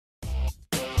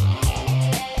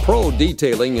Pro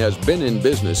Detailing has been in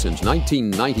business since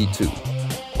 1992,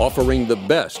 offering the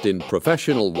best in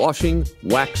professional washing,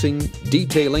 waxing,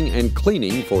 detailing, and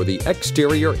cleaning for the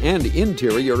exterior and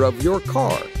interior of your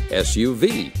car,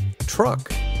 SUV,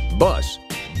 truck, bus,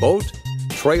 boat,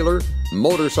 trailer,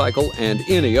 motorcycle, and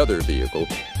any other vehicle.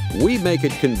 We make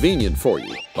it convenient for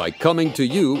you by coming to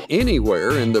you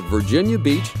anywhere in the Virginia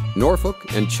Beach,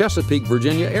 Norfolk, and Chesapeake,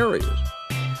 Virginia areas.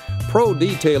 Pro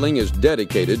Detailing is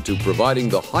dedicated to providing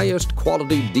the highest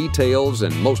quality details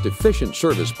and most efficient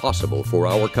service possible for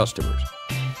our customers.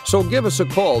 So give us a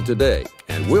call today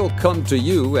and we'll come to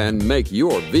you and make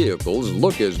your vehicles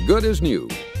look as good as new.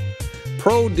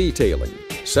 Pro Detailing,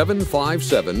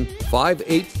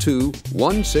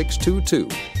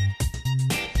 757-582-1622.